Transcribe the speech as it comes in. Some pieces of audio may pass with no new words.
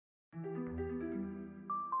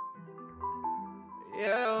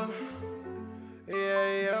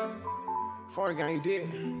Foreign gang, you did.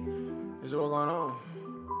 Is what going on?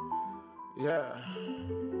 Yeah.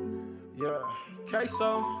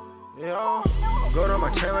 Kayso. Yeah. Go down my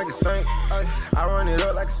chain like a saint. I run it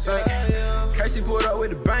up like a saint. Kayso pulled up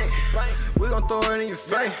with the bank. We gon' throw it in your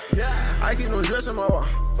face. I keep no dress in my wall.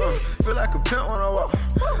 Feel like a pimp when I walk.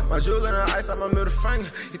 My jewel and the ice on my middle finger.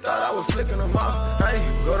 He thought I was flicking them off.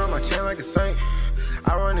 Go down my chain like a saint.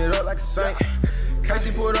 I run it up like a saint.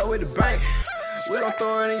 Kayso pulled up with the bank. We gon'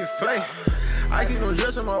 throw it in your face. I keep no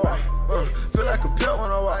dress in my wall. Feel like a pimp when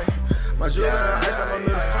I walk. My jewel and the ice on my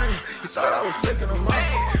middle finger. He thought I was flicking them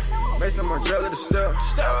off. Mason my jelly to step.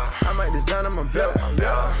 I might design on my belt.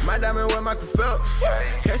 My diamond with Michael Phelps.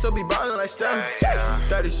 Kayso be ballin' like Steph.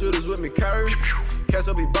 30 shooters with me carry.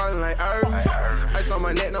 Kayso be ballin' like Irvin. Ice on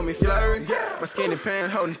my neck, know me flurry. My skinny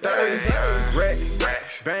pants holding 30. Rex,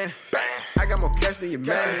 bang. I got more cash than your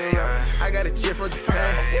man. I got a chick from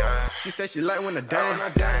Japan. She said she like when I dance.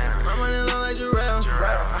 My money long like giraffe.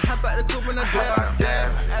 I hop out the coupe when I dab.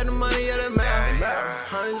 Add the money at the man.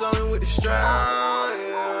 Honey's on me with the strap.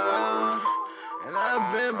 And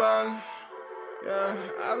I've been ballin'. Yeah,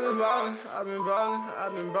 I've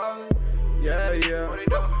been ballin'. Yeah. They get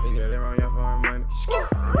it on your phone money. They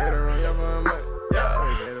get it on your phone money.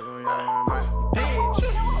 Yeah, they get it on your phone money.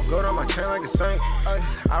 Go down my chain like a saint.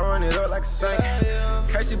 I run it up like a saint.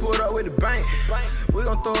 Kayso pulled up with the bank. We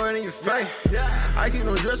gon' throw it in your face. I keep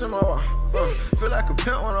no dress in my wall. Feel like a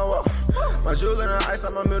pimp when I walk. My jewel and the ice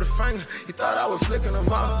on my middle finger. He thought I was flicking them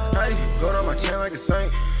off. Go down my chain like a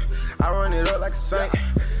saint. I run it up like a saint.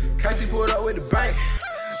 Kayso pulled up with the bank.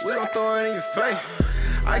 We gon' throw it in your face.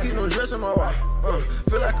 I keep no dress in my wall.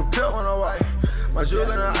 Feel like a pimp when I walk. My jewel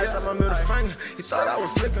and the ice on my middle finger. He thought I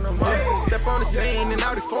was flicking them off. Step on the scene and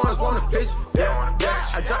all these foreigners want a picture.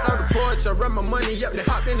 I jumped out the porch, I run my money up, they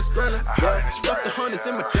hopped in the Spinrilla. Stuffed the hundreds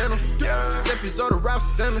in my denim. Giuseppe Soda, Ralph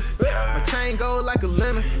Simmons. My chain gold like a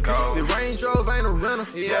lemon. The Range Rover ain't a rental.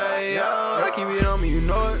 I keep it on me, you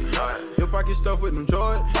know it. Your pocket stuff with them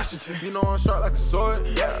Jordans. You know I'm sharp like a sword.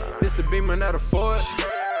 This a Beamer, not a Ford.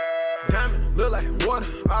 Diamond, look like water,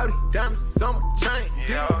 all these diamonds on my chain.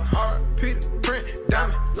 R.P. the print,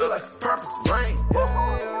 diamond, look like purple rain.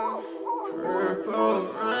 Purple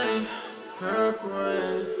rain, purple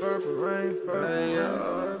rain, purple rain, purple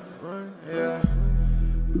rain, yeah.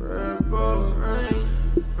 Purple rain,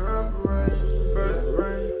 purple rain, purple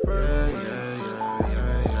rain, purple rain.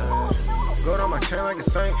 Go down my chain like a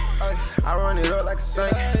saint. I run it up like a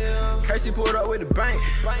saint. Kayso pulled up with the bank.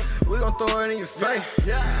 We gon' throw it in your face.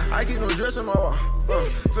 I keep no dress in my wall.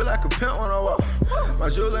 Feel like a pimp when I walk. My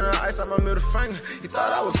jewel and the ice on my middle finger. He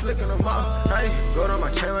thought I was flicking them off. Go down my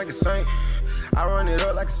chain like a saint. I run it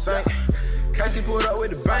up like a saint. Kayso pulled up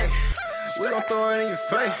with the bank. We gon' throw it in your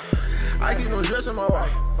face. I keep no dress in my wall.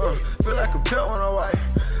 Feel like a pimp when I walk.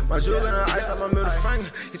 My jewel and the ice on my middle finger.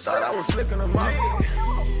 He thought I was flicking them off.